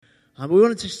We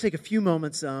want to just take a few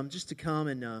moments just to come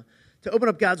and to open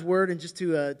up God's Word and just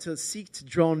to seek to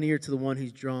draw near to the one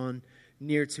who's drawn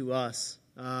near to us.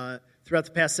 Throughout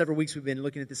the past several weeks, we've been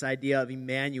looking at this idea of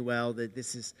Emmanuel, that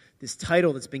this is this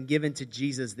title that's been given to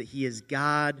Jesus, that he is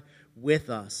God with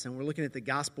us. And we're looking at the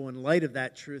gospel in light of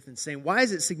that truth and saying, why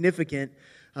is it significant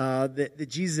that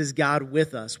Jesus is God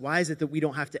with us? Why is it that we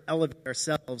don't have to elevate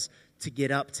ourselves to get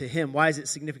up to him? Why is it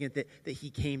significant that he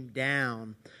came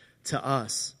down to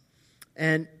us?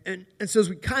 And so as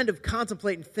we kind of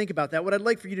contemplate and think about that, what I'd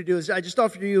like for you to do is I just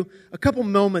offer you a couple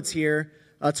moments here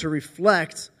to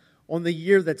reflect on the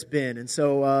year that's been. And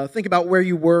so think about where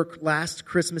you were last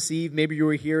Christmas Eve. Maybe you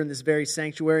were here in this very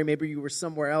sanctuary. Maybe you were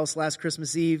somewhere else last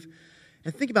Christmas Eve.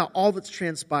 And think about all that's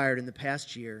transpired in the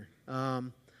past year.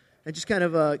 And just kind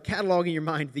of catalog in your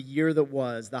mind the year that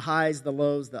was, the highs, the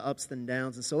lows, the ups and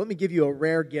downs. And so let me give you a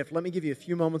rare gift. Let me give you a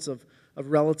few moments of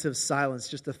relative silence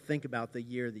just to think about the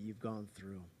year that you've gone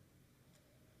through.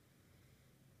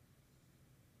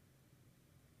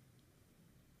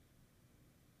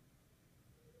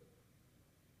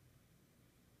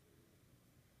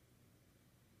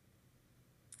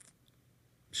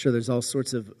 I'm sure there's all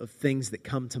sorts of things that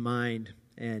come to mind,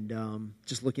 and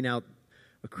just looking out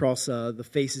across the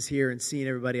faces here and seeing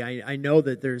everybody, I know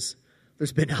that there's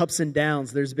been ups and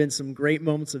downs. There's been some great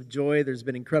moments of joy. There's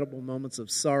been incredible moments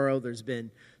of sorrow. There's been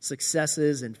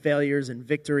successes and failures and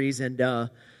victories, and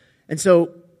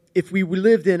so if we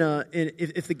lived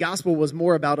if the gospel was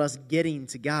more about us getting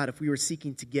to God, if we were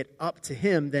seeking to get up to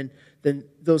him, then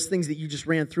those things that you just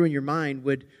ran through in your mind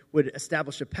would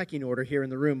establish a pecking order here in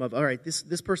the room of, all right,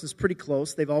 this person's pretty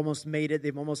close. They've almost made it.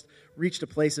 They've almost reached a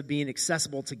place of being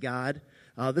accessible to God.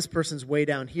 This person's way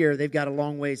down here. They've got a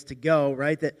long ways to go,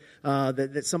 right?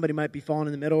 That somebody might be falling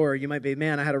in the middle, or you might be,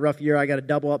 man, I had a rough year. I got to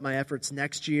double up my efforts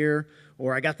next year,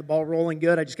 or I got the ball rolling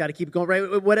good. I just got to keep it going,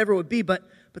 right? Whatever it would be, but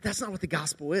that's not what the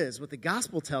gospel is. What the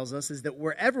gospel tells us is that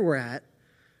wherever we're at,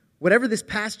 whatever this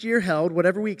past year held,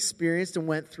 whatever we experienced and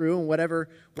went through, and whatever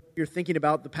you're thinking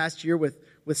about the past year with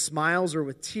smiles or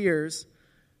with tears,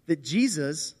 that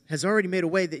Jesus has already made a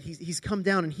way that he's come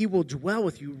down and he will dwell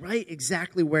with you right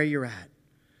exactly where you're at.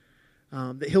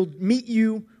 That he'll meet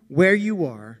you where you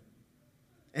are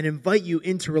and invite you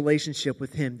into relationship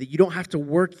with him, that you don't have to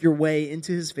work your way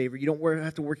into his favor. You don't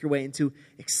have to work your way into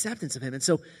acceptance of him. And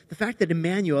so the fact that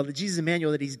Jesus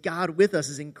Emmanuel, that he's God with us,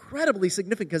 is incredibly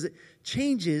significant because it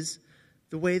changes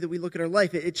the way that we look at our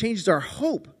life. It changes our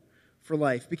hope for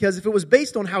life. Because if it was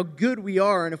based on how good we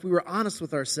are and if we were honest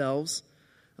with ourselves,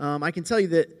 I can tell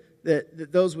you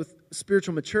that those with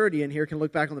spiritual maturity in here can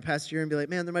look back on the past year and be like,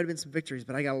 man, there might have been some victories,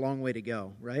 but I got a long way to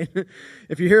go, right?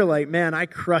 If you're here like, man, I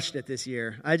crushed it this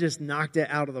year, I just knocked it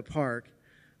out of the park,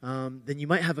 then you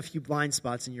might have a few blind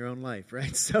spots in your own life,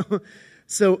 right?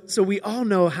 So we all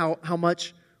know how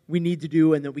much we need to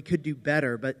do and that we could do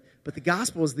better, but the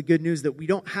gospel is the good news that we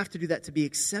don't have to do that to be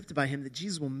accepted by him, that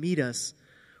Jesus will meet us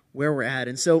where we're at.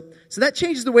 And so that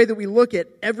changes the way that we look at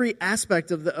every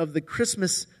aspect of the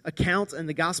Christmas account and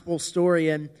the gospel story.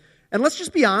 And let's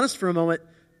just be honest for a moment.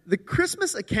 The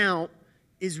Christmas account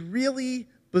is really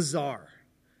bizarre.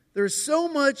 There's so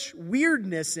much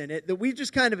weirdness in it that we've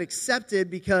just kind of accepted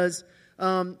because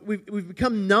we've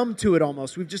become numb to it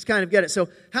almost. We've just kind of get it. So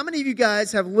how many of you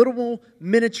guys have little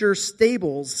miniature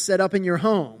stables set up in your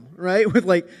home, right? With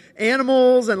like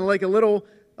animals and like a little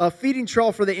feeding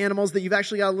trough for the animals that you've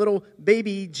actually got a little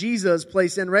baby Jesus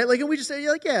placed in, right? Like, and we just say,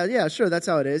 like, yeah, sure, that's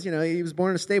how it is. You know, he was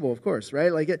born in a stable, of course,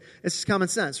 right? Like, it's just common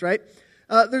sense, right?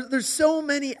 There's so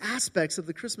many aspects of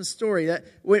the Christmas story that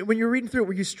when you're reading through it,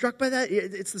 were you struck by that?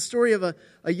 It's the story of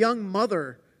a young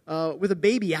mother with a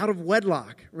baby out of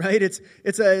wedlock, right? It's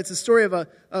a story of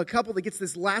a couple that gets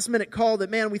this last minute call that,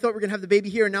 man, we thought we were going to have the baby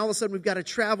here, and now all of a sudden we've got to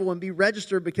travel and be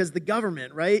registered because the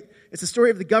government, right? It's a story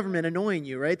of the government annoying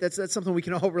you, right? That's something we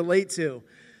can all relate to.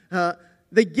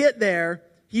 They get there,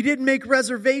 he didn't make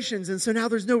reservations, and so now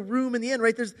there's no room in the inn,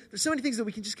 right? There's so many things that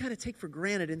we can just kind of take for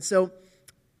granted. And so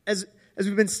as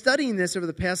we've been studying this over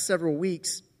the past several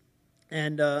weeks,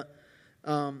 and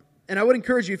I would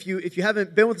encourage you, if you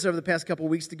haven't been with us over the past couple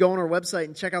of weeks, to go on our website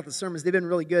and check out the sermons. They've been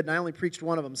really good, and I only preached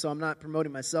one of them, so I'm not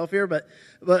promoting myself here. But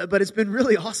it's been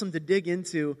really awesome to dig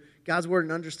into God's Word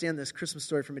and understand this Christmas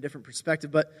story from a different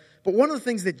perspective. But one of the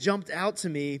things that jumped out to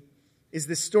me is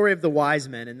this story of the wise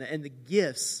men and the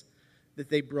gifts that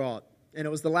they brought. And it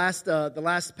was the last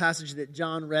passage that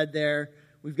John read there.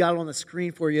 We've got it on the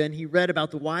screen for you, and he read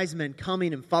about the wise men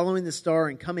coming and following the star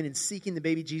and coming and seeking the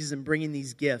baby Jesus and bringing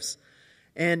these gifts.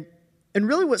 And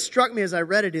really what struck me as I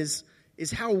read it is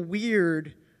how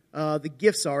weird the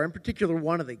gifts are, in particular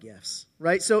one of the gifts,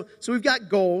 right? So we've got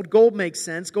gold. Gold makes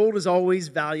sense. Gold is always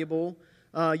valuable.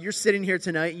 You're sitting here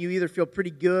tonight and you either feel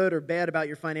pretty good or bad about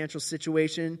your financial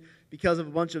situation because of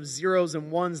a bunch of zeros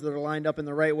and ones that are lined up in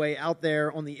the right way out there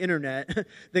on the internet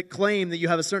that claim that you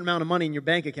have a certain amount of money in your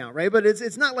bank account, right? But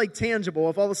it's not like tangible.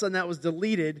 If all of a sudden that was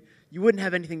deleted, you wouldn't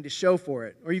have anything to show for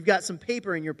it. Or you've got some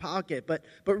paper in your pocket. But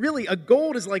really, a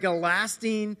gold is like a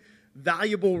lasting,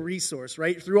 valuable resource,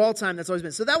 right? Through all time, that's always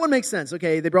been. So that one makes sense.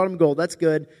 Okay, they brought him gold. That's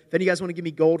good. If any of you guys want to give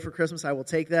me gold for Christmas, I will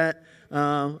take that.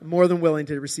 More than willing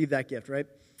to receive that gift, right?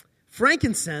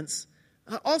 Frankincense,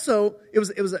 also, it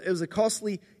was a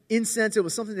costly incense. It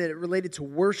was something that related to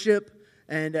worship.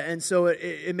 And so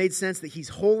it made sense that he's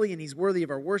holy and he's worthy of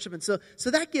our worship. And so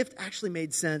that gift actually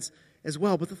made sense as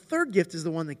well. But the third gift is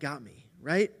the one that got me,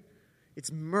 right?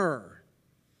 It's myrrh.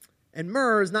 And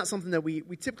myrrh is not something that we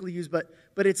typically use, but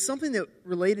it's something that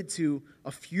related to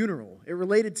a funeral. It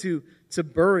related to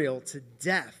burial, to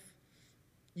death.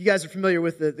 You guys are familiar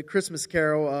with the Christmas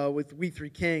carol with We Three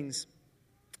Kings.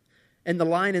 And the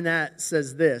line in that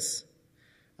says this,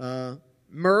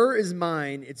 myrrh is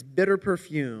mine, its bitter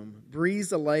perfume,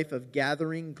 breathes a life of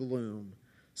gathering gloom,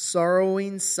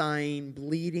 sorrowing, sighing,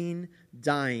 bleeding,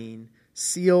 dying,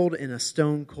 sealed in a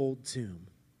stone-cold tomb.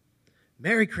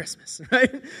 Merry Christmas,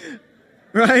 right?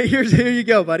 Right, here you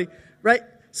go, buddy. Right?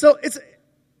 So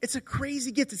it's a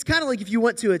crazy gift. It's kind of like if you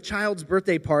went to a child's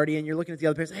birthday party and you're looking at the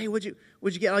other parents, hey, what'd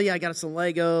you get? Oh, yeah, I got some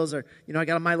Legos, or, I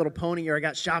got a My Little Pony, or I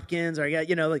got Shopkins, or I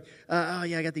got, oh,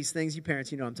 yeah, I got these things. You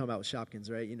parents, what I'm talking about with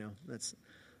Shopkins, right?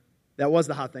 That was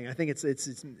the hot thing. I think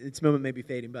its moment may be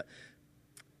fading, but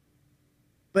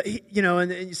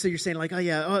and so you're saying like,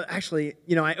 actually,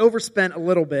 I overspent a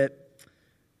little bit,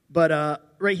 but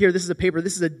right here, this is a paper.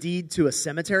 This is a deed to a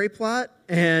cemetery plot,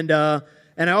 and I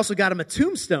also got him a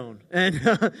tombstone,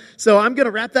 and so I'm going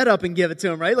to wrap that up and give it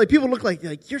to him, right? Like people look like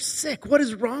you're sick. What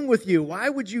is wrong with you? Why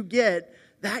would you get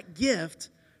that gift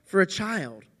for a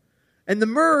child? And the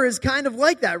myrrh is kind of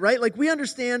like that, right? Like we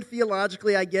understand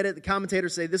theologically, I get it. The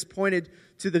commentators say this pointed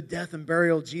to the death and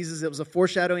burial of Jesus. It was a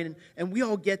foreshadowing, and we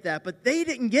all get that. But they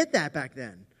didn't get that back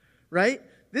then, right?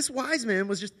 This wise man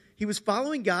he was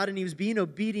following God, and he was being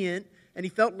obedient, and he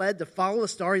felt led to follow a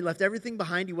star. He left everything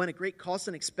behind. He went at great cost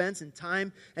and expense and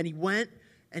time, and he went,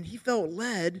 and he felt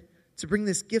led to bring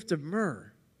this gift of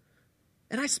myrrh.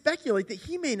 And I speculate that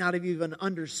he may not have even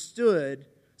understood,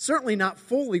 certainly not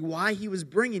fully, why he was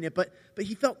bringing it, but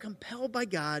he felt compelled by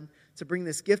God to bring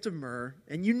this gift of myrrh.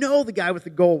 And the guy with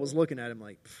the gold was looking at him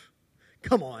like,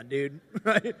 come on, dude,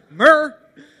 right? Myrrh?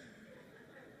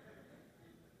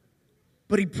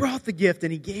 But he brought the gift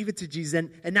and he gave it to Jesus.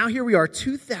 And now here we are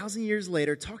 2,000 years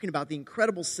later talking about the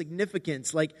incredible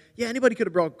significance. Like, yeah, anybody could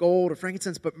have brought gold or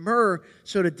frankincense, but myrrh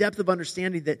showed a depth of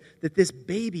understanding that this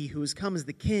baby who has come as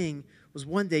the king was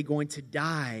one day going to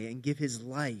die and give his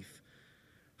life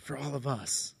for all of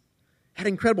us. Had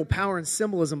incredible power and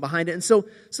symbolism behind it. And so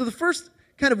the first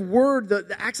kind of word,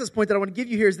 the access point that I want to give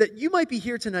you here is that you might be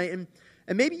here tonight and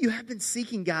maybe you have been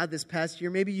seeking God this past year.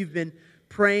 Maybe you've been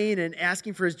praying and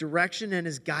asking for his direction and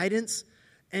his guidance,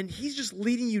 and he's just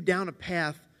leading you down a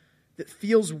path that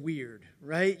feels weird,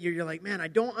 right? You're like, man, I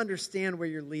don't understand where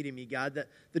you're leading me, God.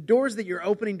 The doors that you're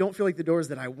opening don't feel like the doors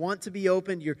that I want to be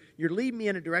opened. You're leading me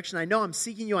in a direction. I know I'm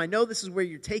seeking you. I know this is where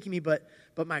you're taking me, but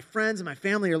my friends and my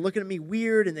family are looking at me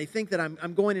weird, and they think that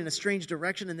I'm going in a strange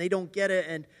direction, and they don't get it,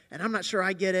 and I'm not sure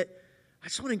I get it. I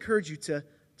just want to encourage you to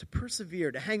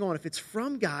persevere, to hang on. If it's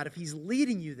from God, if he's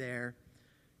leading you there,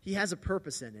 he has a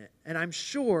purpose in it, and I'm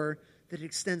sure that it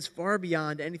extends far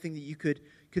beyond anything that you could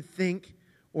think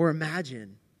or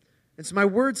imagine. And so my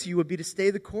word to you would be to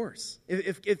stay the course.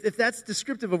 If that's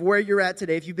descriptive of where you're at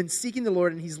today, if you've been seeking the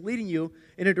Lord and he's leading you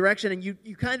in a direction and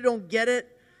you kind of don't get it,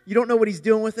 you don't know what he's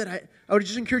doing with it, I would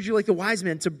just encourage you like the wise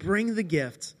man to bring the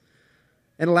gift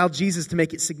and allow Jesus to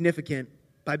make it significant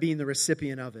by being the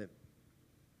recipient of it.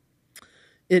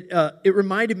 It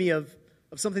reminded me of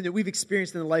something that we've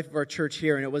experienced in the life of our church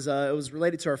here, and it was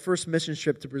related to our first mission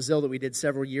trip to Brazil that we did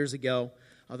several years ago.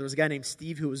 There was a guy named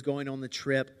Steve who was going on the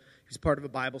trip. He was part of a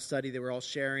Bible study. They were all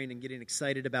sharing and getting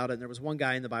excited about it, and there was one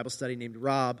guy in the Bible study named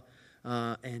Rob,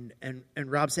 and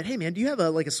Rob said, hey, man, do you have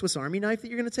a Swiss Army knife that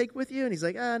you're going to take with you? And he's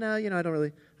like, no, I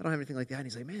don't have anything like that. And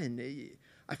he's like, man,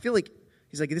 I feel like,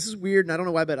 he's like, this is weird, and I don't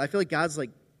know why, but I feel like God's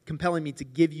like compelling me to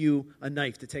give you a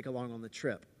knife to take along on the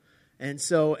trip.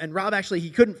 And Rob actually, he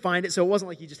couldn't find it, so it wasn't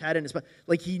like he just had it in his,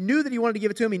 like he knew that he wanted to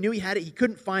give it to him. He knew he had it. He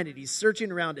couldn't find it. He's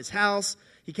searching around his house.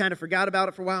 He kind of forgot about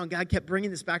it for a while, and God kept bringing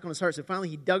this back on his heart. So finally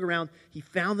he dug around, he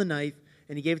found the knife,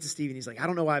 and he gave it to Steve. And he's like, I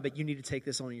don't know why, but you need to take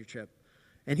this on your trip.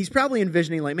 And he's probably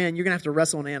envisioning, like, man, you're going to have to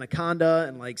wrestle an anaconda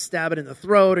and, like, stab it in the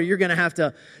throat, or you're going to have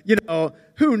to,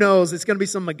 who knows? It's going to be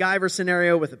some MacGyver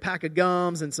scenario with a pack of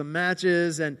gums and some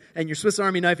matches and your Swiss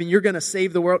Army knife, and you're going to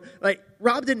save the world. Like,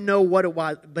 Rob didn't know what it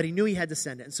was, but he knew he had to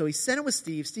send it. And so he sent it with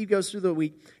Steve. Steve goes through the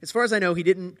week. As far as I know, he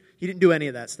didn't do any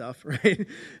of that stuff, right?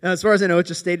 As far as I know, it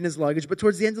just stayed in his luggage. But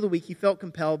towards the end of the week, he felt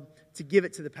compelled to give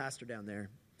it to the pastor down there.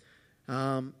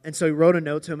 And so he wrote a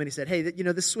note to him, and he said, hey,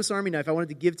 this Swiss Army knife I wanted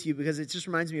to give to you because it just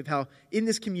reminds me of how in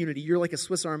this community you're like a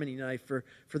Swiss Army knife for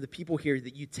the people here,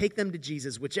 that you take them to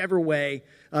Jesus whichever way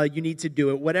you need to do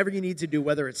it, whatever you need to do,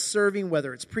 whether it's serving,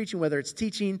 whether it's preaching, whether it's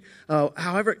teaching,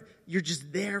 however, you're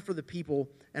just there for the people,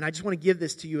 and I just want to give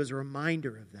this to you as a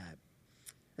reminder of that.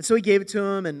 And so he gave it to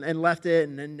him and left it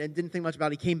and didn't think much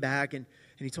about it. He came back and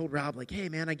he told Rob, like, hey,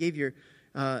 man, I gave your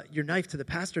knife to the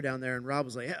pastor down there, and Rob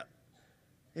was like, yeah.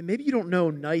 And maybe you don't know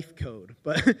knife code,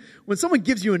 but when someone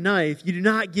gives you a knife, you do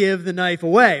not give the knife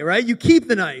away, right? You keep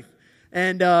the knife.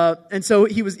 And so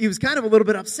he was kind of a little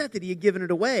bit upset that he had given it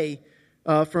away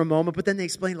for a moment, but then they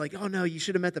explained, like, oh, no, you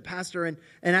should have met the pastor. And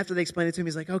after they explained it to him,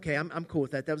 he's like, okay, I'm cool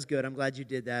with that. That was good. I'm glad you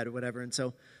did that or whatever. And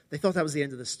so they thought that was the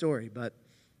end of the story. But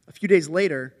a few days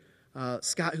later,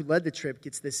 Scott, who led the trip,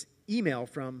 gets this email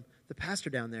from the pastor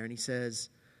down there, and he says,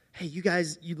 hey, you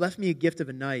guys, you left me a gift of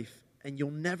a knife, and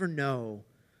you'll never know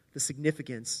the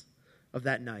significance of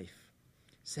that knife.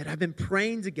 He said, I've been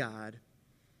praying to God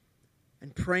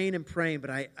and praying, but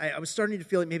I was starting to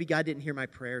feel like maybe God didn't hear my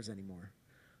prayers anymore.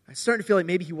 I was starting to feel like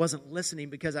maybe he wasn't listening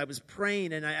because I was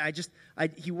praying and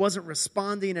he wasn't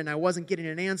responding and I wasn't getting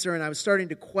an answer, and I was starting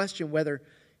to question whether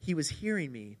he was hearing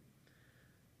me.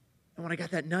 And when I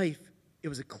got that knife, it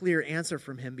was a clear answer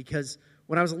from him, because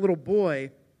when I was a little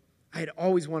boy, I had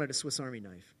always wanted a Swiss Army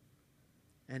knife.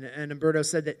 And Umberto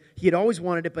said that he had always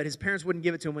wanted it, but his parents wouldn't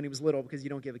give it to him when he was little, because you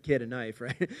don't give a kid a knife,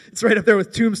 right? It's right up there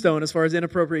with Tombstone as far as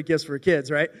inappropriate gifts for kids,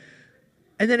 right?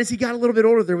 And then as he got a little bit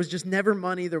older, there was just never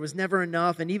money. There was never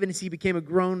enough. And even as he became a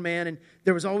grown man, and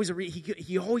there was always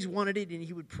he always wanted it, and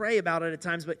he would pray about it at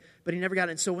times, but he never got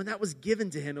it. And so when that was given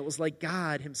to him, it was like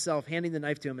God himself handing the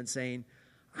knife to him and saying,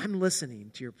 I'm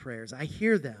listening to your prayers. I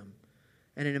hear them.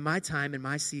 And in my time, in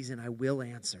my season, I will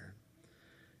answer.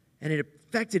 And it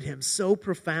affected him so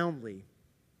profoundly.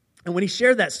 And when he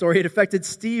shared that story, it affected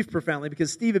Steve profoundly,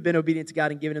 because Steve had been obedient to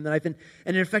God and given him the knife. And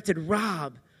it affected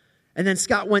Rob. And then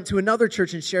Scott went to another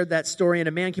church and shared that story. And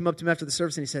a man came up to him after the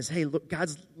service and he says, hey, look,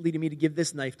 God's leading me to give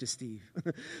this knife to Steve.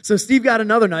 So Steve got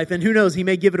another knife, and who knows, he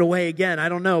may give it away again. I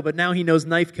don't know. But now he knows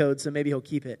knife code, so maybe he'll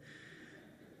keep it.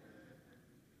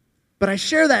 But I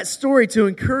share that story to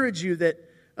encourage you that,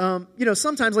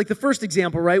 sometimes, like the first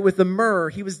example, right, with the myrrh,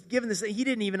 he was given this, he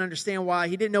didn't even understand why.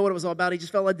 He didn't know what it was all about. He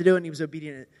just felt led to do it, and he was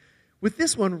obedient. With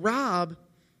this one, Rob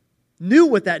knew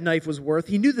what that knife was worth.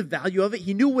 He knew the value of it.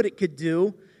 He knew what it could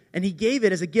do, and he gave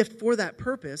it as a gift for that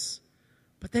purpose.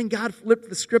 But then God flipped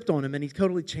the script on him, and he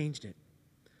totally changed it.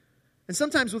 And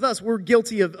sometimes with us, we're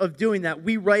guilty of doing that.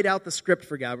 We write out the script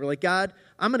for God. We're like, God,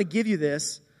 I'm going to give you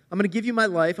this. I'm going to give you my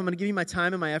life. I'm going to give you my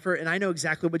time and my effort, and I know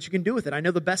exactly what you can do with it. I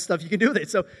know the best stuff you can do with it.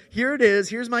 So here it is.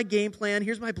 Here's my game plan.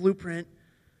 Here's my blueprint.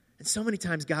 And so many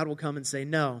times God will come and say,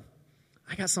 no,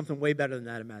 I got something way better than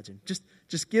that, imagine.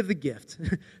 Just give the gift.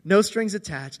 No strings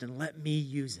attached, and let me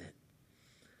use it.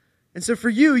 And so for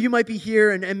you might be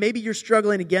here, and maybe you're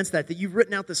struggling against that you've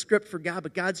written out the script for God,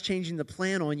 but God's changing the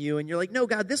plan on you, and you're like, no,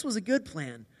 God, this was a good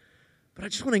plan. But I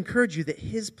just want to encourage you that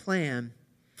his plan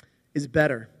is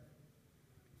better.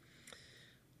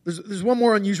 There's one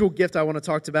more unusual gift I want to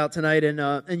talk about tonight,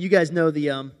 and you guys know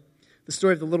the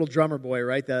story of the little drummer boy,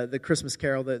 right? The Christmas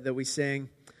carol that we sing,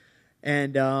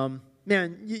 and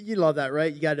man, you love that,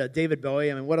 right? You got David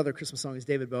Bowie. I mean, what other Christmas song is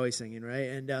David Bowie singing,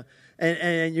 right?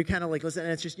 And you're kind of like, listen,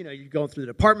 and it's just, you're going through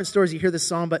the department stores, you hear this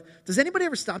song, but does anybody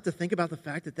ever stop to think about the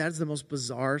fact that is the most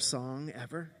bizarre song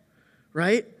ever,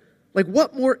 right? Like,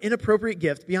 what more inappropriate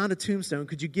gift beyond a tombstone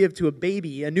could you give to a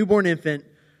baby, a newborn infant,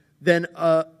 than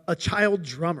a child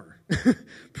drummer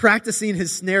practicing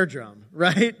his snare drum,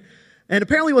 right? And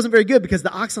apparently it wasn't very good, because the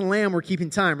ox and lamb were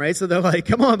keeping time, right? So they're like,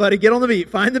 come on, buddy, get on the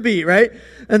beat, find the beat, right?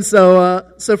 And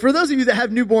so for those of you that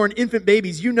have newborn infant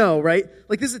babies, you know, right?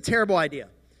 Like, this is a terrible idea.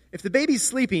 If the baby's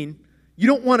sleeping, you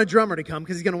don't want a drummer to come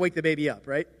because he's going to wake the baby up,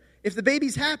 right? If the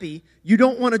baby's happy, you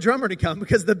don't want a drummer to come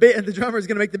because the drummer is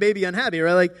going to make the baby unhappy,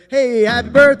 right? Like, hey, happy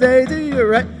birthday to you,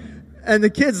 right? And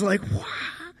the kid's like, wow,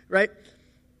 right?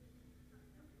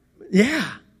 Yeah,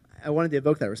 I wanted to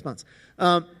evoke that response.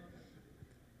 And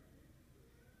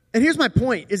here's my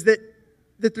point, is that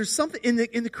there's something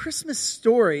in the Christmas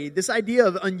story, this idea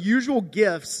of unusual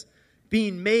gifts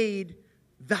being made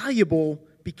valuable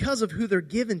because of who they're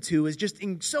given to, is just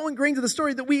so ingrained to the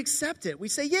story that we accept it. We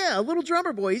say, yeah, a little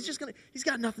drummer boy, he's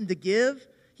got nothing to give.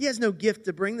 He has no gift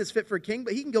to bring that's fit for a king,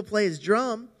 but he can go play his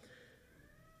drum.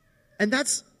 And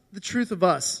that's the truth of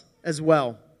us as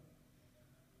well.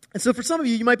 And so for some of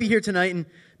you, you might be here tonight, and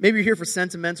maybe you're here for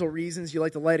sentimental reasons. You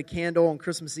like to light a candle on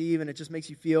Christmas Eve, and it just makes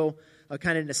you feel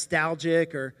kind of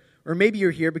nostalgic. Or maybe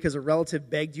you're here because a relative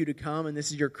begged you to come, and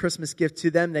this is your Christmas gift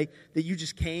to them. That you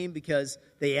just came because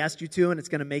they asked you to, and it's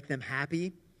going to make them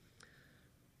happy.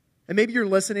 And maybe you're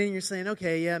listening, and you're saying,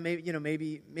 okay, yeah, maybe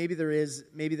there is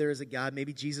a God.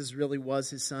 Maybe Jesus really was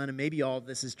his son, and maybe all of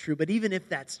this is true. But even if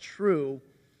that's true,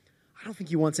 I don't think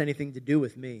he wants anything to do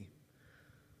with me.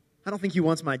 I don't think he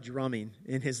wants my drumming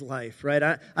in his life, right?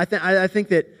 I think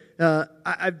that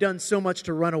I've done so much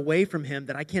to run away from him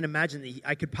that I can't imagine that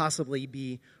I could possibly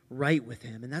be right with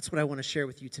him. And that's what I want to share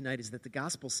with you tonight, is that the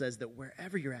gospel says that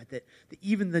wherever you're at, that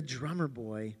even the drummer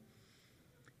boy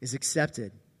is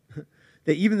accepted.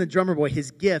 That even the drummer boy, his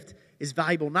gift is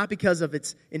valuable, not because of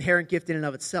its inherent gift in and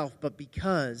of itself, but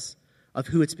because of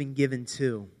who it's been given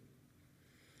to.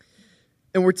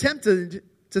 And we're tempted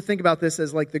to think about this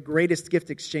as like the greatest gift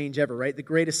exchange ever, right? The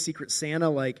greatest Secret Santa,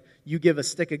 like you give a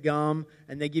stick of gum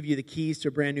and they give you the keys to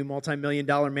a brand new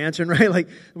multi-million-dollar mansion, right? Like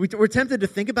we're tempted to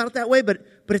think about it that way, but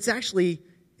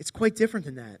it's quite different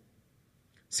than that.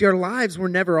 See, our lives were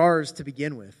never ours to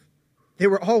begin with. They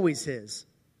were always his.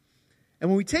 And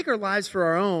when we take our lives for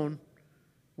our own,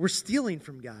 we're stealing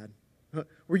from God.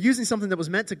 We're using something that was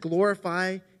meant to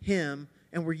glorify him,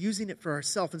 and we're using it for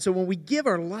ourselves. And so when we give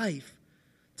our life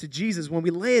to Jesus, when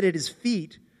we lay it at his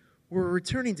feet, we're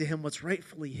returning to him what's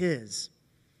rightfully his.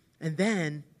 And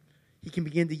then he can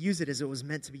begin to use it as it was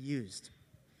meant to be used.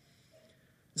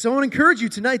 So I want to encourage you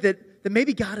tonight that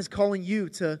maybe God is calling you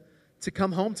to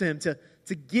come home to him,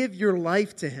 to give your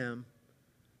life to him,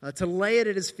 to lay it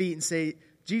at his feet and say,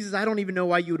 Jesus, I don't even know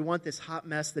why you would want this hot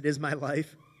mess that is my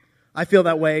life. I feel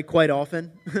that way quite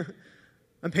often.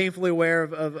 I'm painfully aware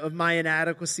of my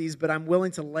inadequacies, but I'm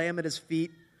willing to lay them at his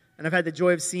feet. And I've had the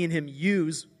joy of seeing him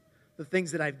use the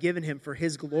things that I've given him for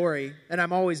his glory. And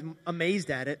I'm always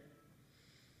amazed at it.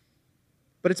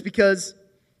 But it's because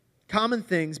common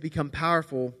things become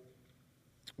powerful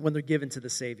when they're given to the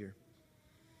Savior.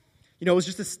 You know, it was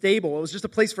just a stable. It was just a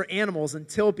place for animals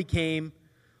until it became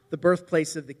the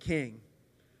birthplace of the King.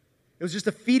 It was just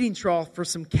a feeding trough for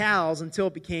some cows until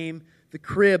it became the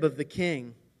crib of the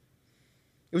King.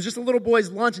 It was just a little boy's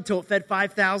lunch until it fed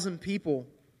 5,000 people.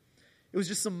 It was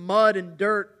just some mud and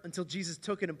dirt until Jesus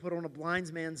took it and put it on a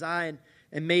blind man's eye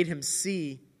and made him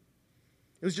see.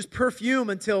 It was just perfume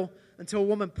until a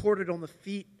woman poured it on the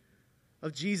feet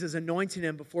of Jesus, anointing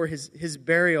him before his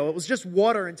burial. It was just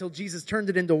water until Jesus turned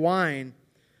it into wine.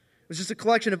 It was just a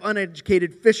collection of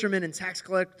uneducated fishermen and tax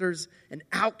collectors and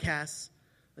outcasts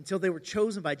until they were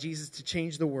chosen by Jesus to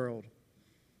change the world.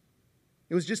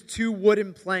 It was just 2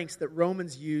 wooden planks that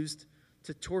Romans used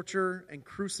to torture and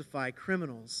crucify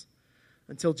criminals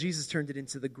until Jesus turned it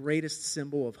into the greatest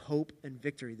symbol of hope and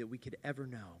victory that we could ever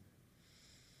know.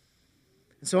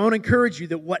 And so I want to encourage you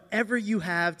that whatever you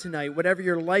have tonight, whatever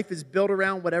your life is built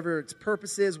around, whatever its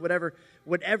purpose is,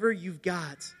 whatever you've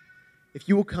got, if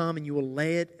you will come and you will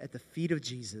lay it at the feet of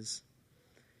Jesus,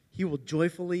 he will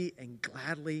joyfully and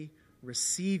gladly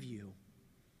receive you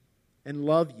and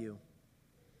love you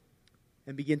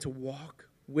and begin to walk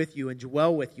with you and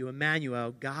dwell with you,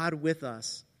 Emmanuel, God with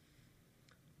us,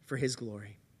 for his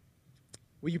glory.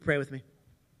 Will you pray with me?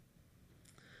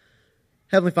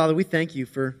 Heavenly Father, we thank you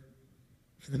for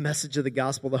the message of the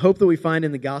gospel, the hope that we find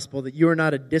in the gospel, that you are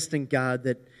not a distant God,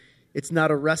 that it's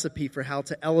not a recipe for how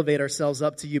to elevate ourselves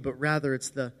up to you, but rather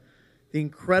it's the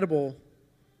incredible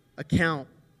account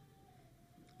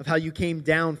of how you came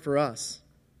down for us,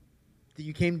 that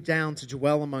you came down to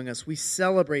dwell among us. We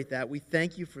celebrate that. We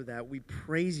thank you for that. We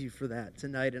praise you for that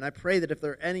tonight. And I pray that if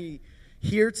there are any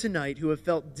here tonight who have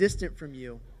felt distant from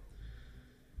you,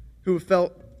 who have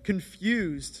felt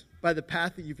confused by the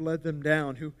path that you've led them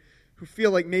down, who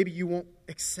feel like maybe you won't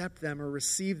accept them or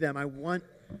receive them, I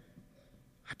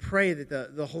pray that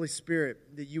the Holy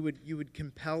Spirit, that you would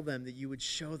compel them, that you would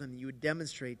show them, that you would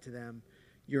demonstrate to them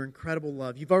your incredible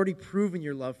love. You've already proven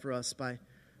your love for us by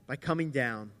coming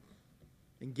down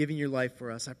and giving your life for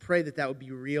us. I pray that would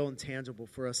be real and tangible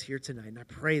for us here tonight. And I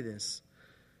pray this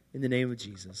in the name of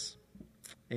Jesus.